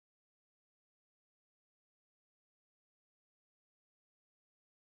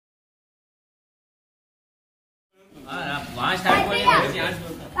5 start करिए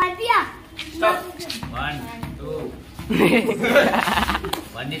कर दिया स्टॉप 1 2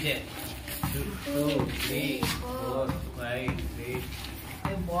 1 नीचे 2 3 4 5 6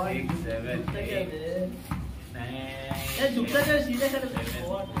 7 8 9 ये झुकता जो सीधे कर 13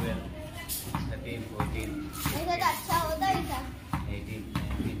 14 नहीं तो अच्छा होता ही था 18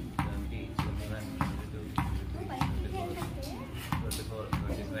 19 20 21 22 24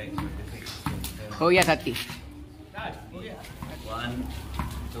 25 26 हो गया 30 1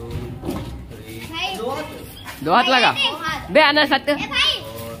 2 3 दो हाथ लगा बे आना सत्य 4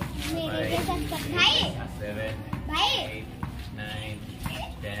 भाई 7 भाई 8 9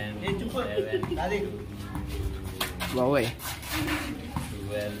 10 11 wow ơi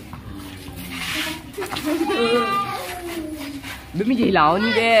 12 biết mấy gì lộn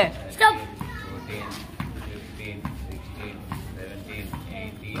như thế stop 14 15 16 17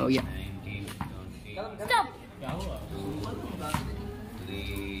 18 oh yeah 19 20 stop 2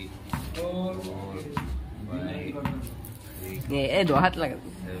 3 4 5 6 nè dua hat lah 7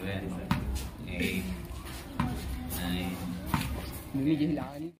 8 9 biết mấy gì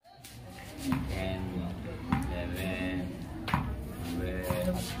lộn 10 11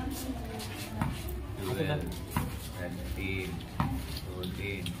 12 13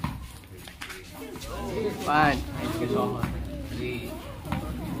 14 one 15 3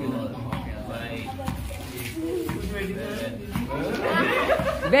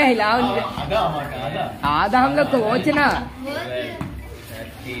 बे हिलाओ आधा हम लोग को वॉच ना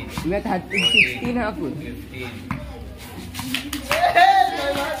 13 मैं 16 हाफ 15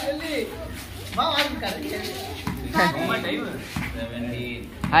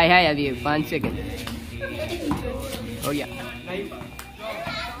 17 हाय हाय अभी 5 सेकंड हो गया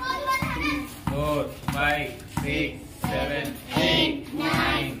 4 5 6 7 8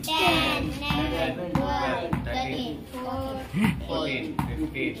 9 10 11 12 13 14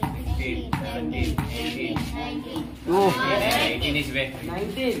 15 16 17 18 oh 18 is way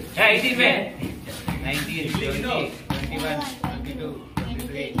 19 18 way 19 20 21 22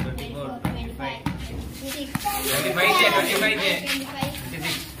 23 24 25 25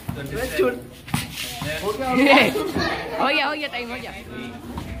 26 हो गया टाइम हो गया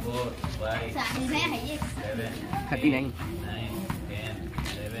 4 5 7 30 नहीं 9 10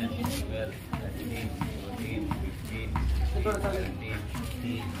 11 12 13 14 15 16 17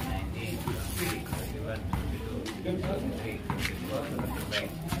 19 20 21 22 23 24 25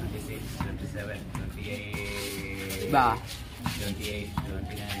 26 27 28 bah 28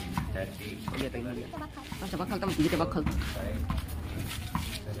 29 30 हो गया टाइम हो गया masa bakal kamu kita bakal 5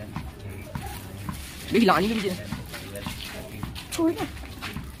 7 8 dia hilang ni dia छोड़ दे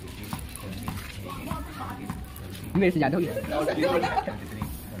मेरे से ज्यादा हो गया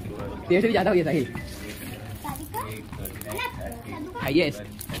तेरे से भी ज्यादा हो गया साहिल हाँ यस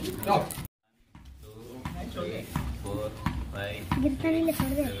गिरता नहीं ले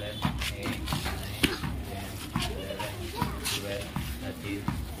छोड़ दे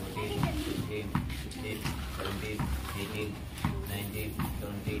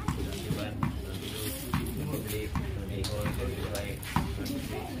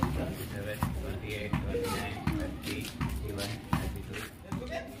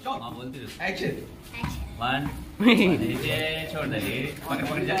 1 नीचे छोड़ दे पकड़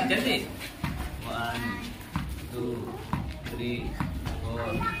पकड़ जल्दी 1 2 3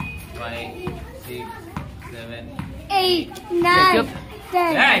 4 5 6 7 8 9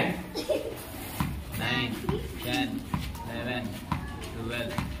 10 9 10 11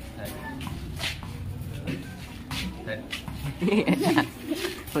 12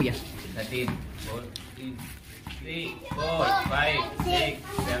 हो गया 13 14 3 4 5 6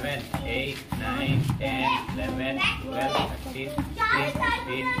 7 8 9 10 11 12 13 15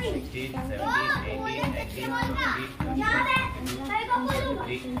 16 17 18 19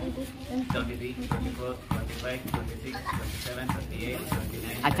 20 24 25 26 27 28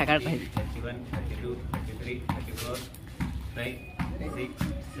 29 अच्छा करता है 31 32 33 34 right 6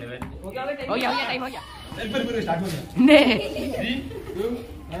 7 हो गया टाइम हो गया स्टार्ट हो गया नहीं 3 2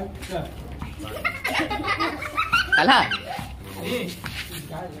 1 start kalah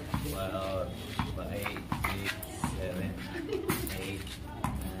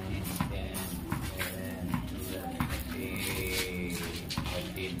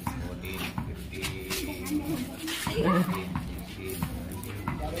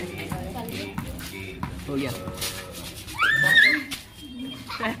हो गया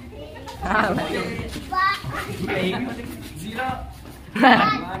हाँ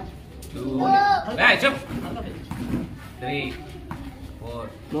Hey, jump. 3 4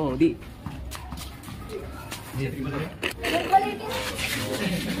 mau di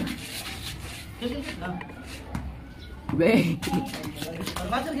बे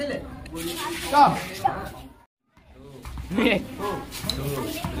माचल खेले स्टॉप 2,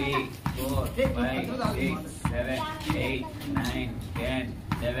 3, 4, 5, 6, 7, 8, 9, 10,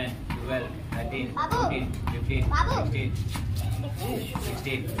 11, 12, 13, 14, 15, 16,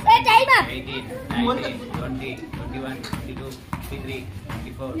 16, 18, 19, 20, 21, 22, 23,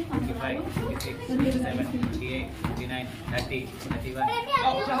 24, 25, 26, 27, 28, 29, 30, 31.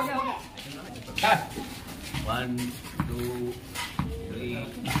 Cut. 1, 2, 3,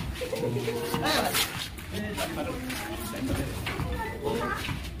 4, 5.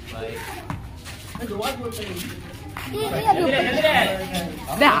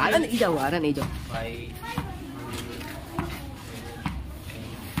 बे आ रहा नहीं जाओ 5.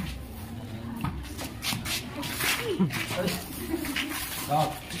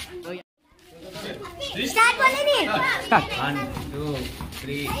 स्टार्ट बोले नहीं 1, 2,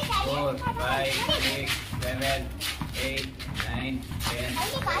 3, 4, 5, 6, 7, 8, 9, 10,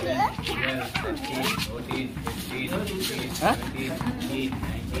 11, 12, 13, 14, 15, 16, 17, 18,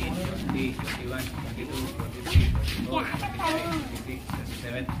 19, 20, 21, 22, 23, 24, 25, 26,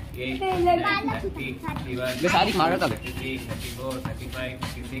 27, 28, 29, 30, 31, बे सारी मार रहा था 33, 34, 35,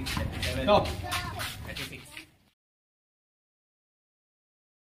 36, 37, 36.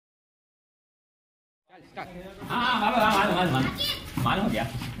 हाँ मालूम हो गया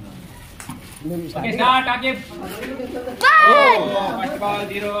ओके स्टार्ट आके फर्स्ट बॉल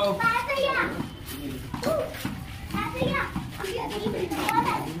 0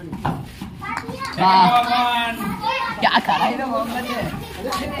 क्या कर रहा है Mohammad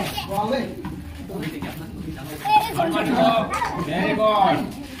very good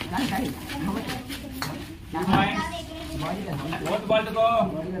fourth ball को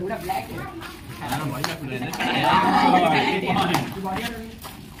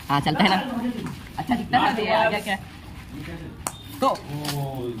हाँ चलता है ना अच्छा दिखता है ना आगे क्या तो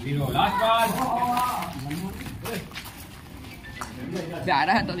 0 लास्ट बॉल आ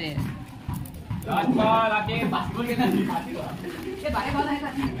रहा है तो ये लास्ट बॉल आके बास्केटबॉल के अंदर ये बारे बॉल है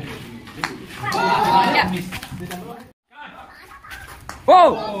क्या ओ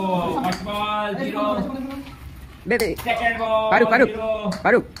फर्स्ट बॉल 0 बेबे सेकंड बॉल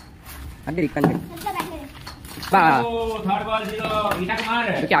फारूक अंदर इकन बा थर्ड बॉल 0 ईटा कुमार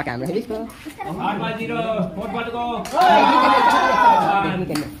तो क्या कैमरा है इसको थर्ड बॉल 0 फोर्थ बॉल को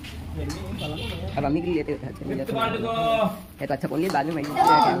अब हम निकल लेते हैं फिफ्थ बॉल को ये तो अच्छा बोलिए बाद में मैं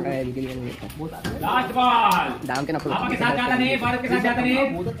कैमरा है निकल लेंगे लास्ट बॉल दाम के ना पापा के साथ जाता नहीं फारूक के साथ जाता नहीं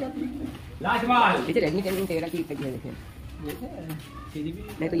लास्ट बॉल ये रेडमी 10 तेरा की है देखिए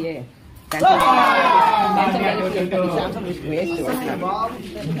नहीं तो ये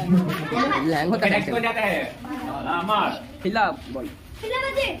लैंग होता नेक्स्ट बॉल जाता है अमर हिला बॉल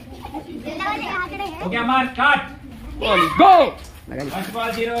ओके अमर कट बॉल गो फर्स्ट बॉल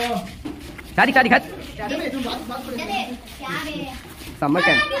 0 शादी खत summer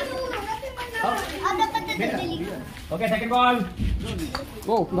camp okay second ball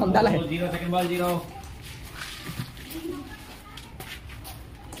ओ हम डाला है 0 second ball 0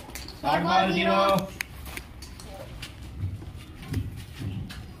 third ball 0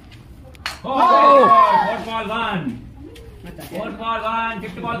 fourth ball 1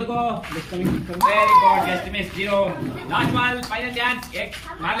 fifth ball को very good just miss 0 last ball final chance एक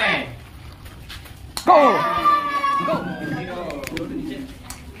मार ले गो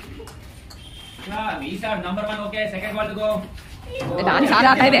visa number 1 okay second ball को ये दानी सारा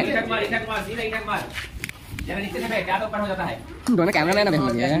आता है बे इधर मार सीधा इधर मार जरा नीचे से फेंक क्या तो ऊपर हो जाता है दोनों कैमरा मैन है अपने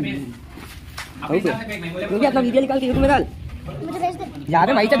हिसाब से फेंक नहीं बोले क्योंकि अपना वीडियो निकाल के यूट्यूब में डाल मुझे भेज दे यार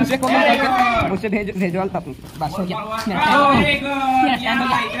भाई तो दूसरे कमेंट करके मुझसे भेजवाल था बस हो गया वेरी गुड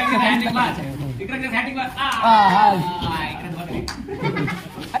इधर से हैंडिंग मार हां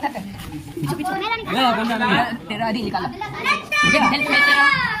मेरा निकाल तेरा आईडी निकाला मुझे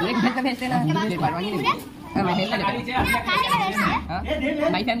हेल्प भेजते ना मुझे परवाह नहीं मैं हेल्प लेता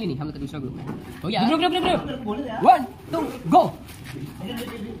माय फैमिली नहीं हम तो दूसरा ग्रुप है हो गया ग्रुप 1 2 गो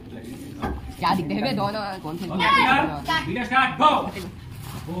क्या दिखते हैं बे दोनों कौन से वीडियो स्टार्ट गो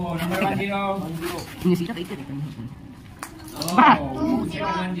ओ नंबर 1 0 ये सीधा देखते हैं ओ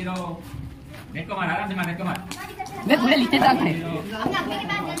 0 नेट को मार आराम से मार नेट को मार मैं पूरे नीचे तक है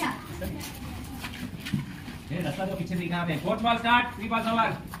ये रास्ता तो पीछे दिखा है fourth ball start 3 ball over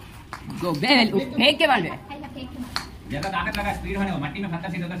गो बेल फेंक के मार बे ज्यादा ताकत लगा स्पीड होने मट्टी में फंसा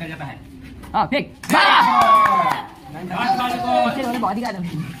सीधा चल जाता है हां फेंक लास्ट बॉल को बॉडी का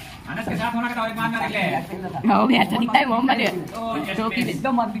अनस के साथ होना का एक मारना निकले। हो गया, अच्छा दिखता है मोहम्मद। तो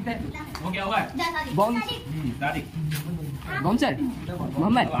एकदम मत दिखता है। हो गया ओवर। बॉम्ब दादी bomb sir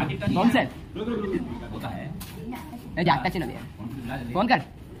Mohammad bomb sir होता है। ए जाता चला ले फोन कर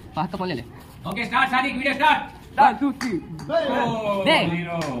पास तो फोन ले ले। Okay start Sadiq video start. 1 2 3 दे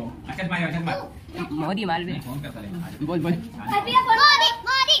अच्छा मार मोदी मार दे। फोन करता ले बोल बोल Modi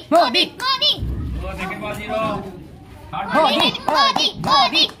Modi Modi Modi second ball 0 third ball Modi Modi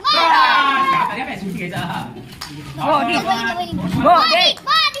Modi क्या मैं शूट किया जा Modi Modi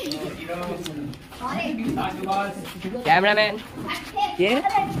last ball cameraman ये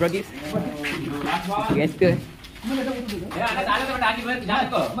प्रोड्यूस लास्ट बॉल गेस्ट ये आना चालू तो टाकी पर जान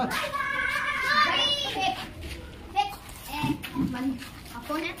को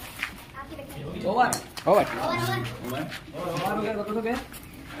कौन है ओवर ओवर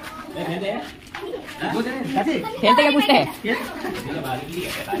ले दे खेलते क्या पूछते हैं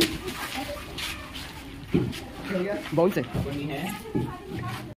बॉल से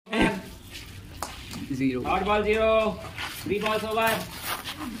 0 third ball 0 3 balls over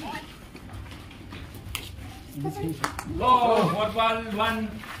go fourth ball 1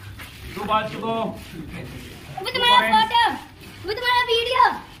 2 balls to go वो तुम्हारा फोटो वो तुम्हारा video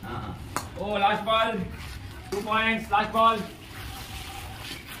oh last ball 2 points last ball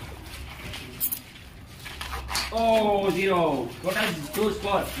oh 0 total 2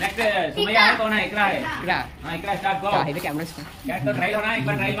 score next Sumaiya है कौन है इकरा है इकरा हाँ इकरा स्टार्ट गो क्या है कैमरा से कैट तो ट्रायल होना है एक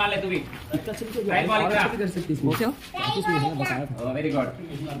बार ट्रायल मार ले तू भी ट्रायल बॉल इकरा बोलते हो oh very good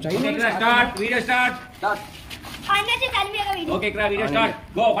okay इकरा स्टार्ट वीडियो स्टार्ट फाइनल से सालिम का वीडियो okay इकरा वीडियो स्टार्ट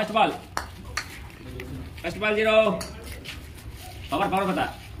गो फर्स्ट बॉल 0 पावर बता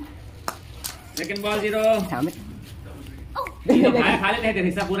सेकंड बॉल 0 सामने तीनों खा लेते हैं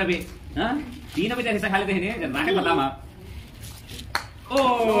हिस्सा पूरा भी हाँ तीनों भी हिस्सा खा लेते हैं राकेट बता आप ओ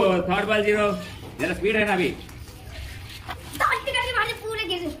थर्ड बॉल 0 जरा स्पीड है ना अभी दांत करके मारने पूरे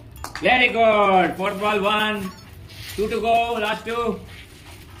गिर very good fourth ball 1 2 to go last 2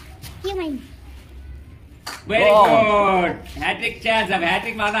 ये भाई वेरी गुड हैट्रिक चांस अब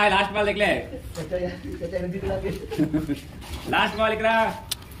हैट्रिक मारना है लास्ट बॉल देख ले लास्ट बॉल इकरा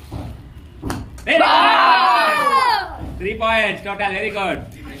 3 points total very good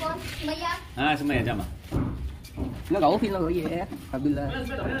भैया हाँ सुमैया जामा लगाओ फिर लगाओ ये अब्दुल्ला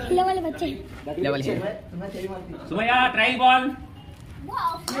खिला वाले बच्चे लेवल है सुमैया ट्रायल बॉल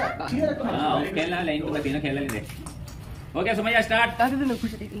वाओ हाँ खेलना लाइन तो तीनों खेल ले ओके सुमैया स्टार्ट ताकि तो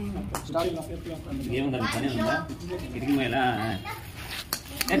खुश थी ये मतलब खाने होगा कितनी महिला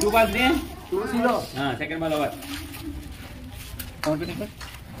ये 2 balls नहीं 2-0 हाँ second ball over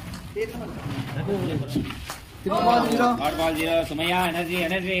third ball 0 Sumaiya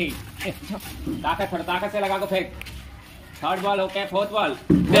energy ताकत से लगा को फेंक third ball okay fourth ball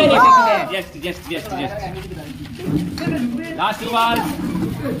just last 2 balls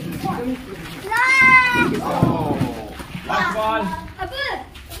last ball अब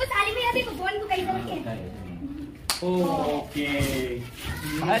सालिम में अभी बॉल को कहीं रखे ओके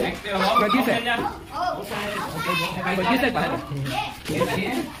नेक्स्ट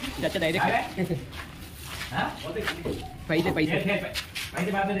चाचा डायरेक्ट पैसे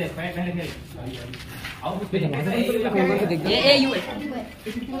पैसे बाद में दे पहले खेल आओ कुछ ये यू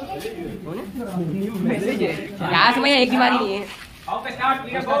क्या समय एक ही बारी नहीं है आओ पे स्टार्ट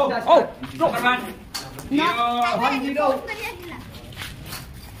वीडियो गो ओ नंबर 1 0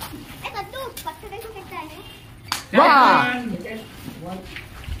 कद्दू पत्ते देखो कितना है वाह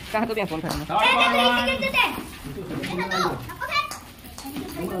कहाँ तो फोन करना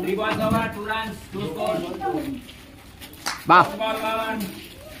Three balls over, 2 runs, 2 scores. वाह Ball 1.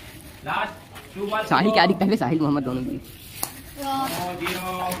 Last 2 balls. साहिल क्या दिखता है साहिल मोहम्मद दोनों की 0.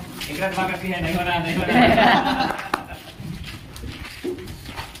 एक रन करती है नहीं हो रहा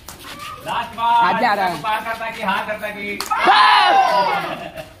लास्ट बॉल आज जा रहा है पार करता कि हार करता कि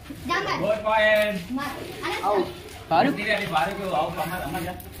गुड पॉइंट फारूक धीरे अभी बाहर क्यों आओ अमर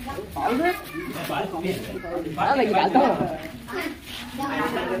जा फारूक बाहर मैं निकालता हूँ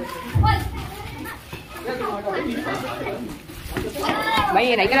भाई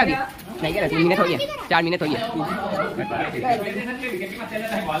ये नहीं करा अभी नहीं करा 3 मिनट हो गया 4 मिनट हो गया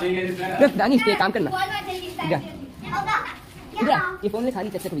बस दानिश ये काम करना इधर ये फोन में खाली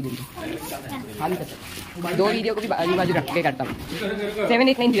चर्चा को भी दूंगी खाली चर्चा 2 वीडियो को भी बाजू बाजू रख के करता हूँ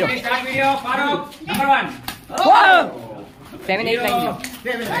 7890 स्टार्ट वीडियो फारूक नंबर 1 7890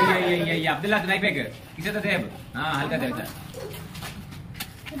 ये अब्दुल्ला स्नाइप है किसे तो थे हां हल्का दे बेटा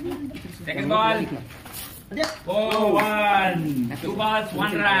second ball oh 1 2 balls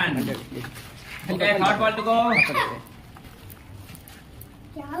 1 run okay third ball to go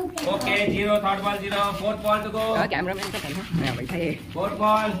okay 0 third ball 0 fourth ball to go cameraman का करना मैं बैठा है फोर्थ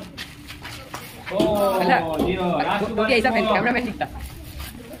बॉल ओ 0 लास्ट बॉल ओके ऐसा कैमरामैन दिखता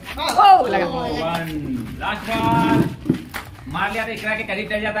ओ लगा 1 लास्ट बॉल मार लिया तो इकरा के करीब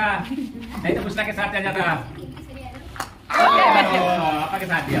चल जाता नहीं तो मुस्ता के साथ चल जाता आपा के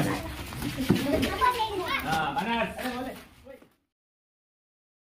साथ दिया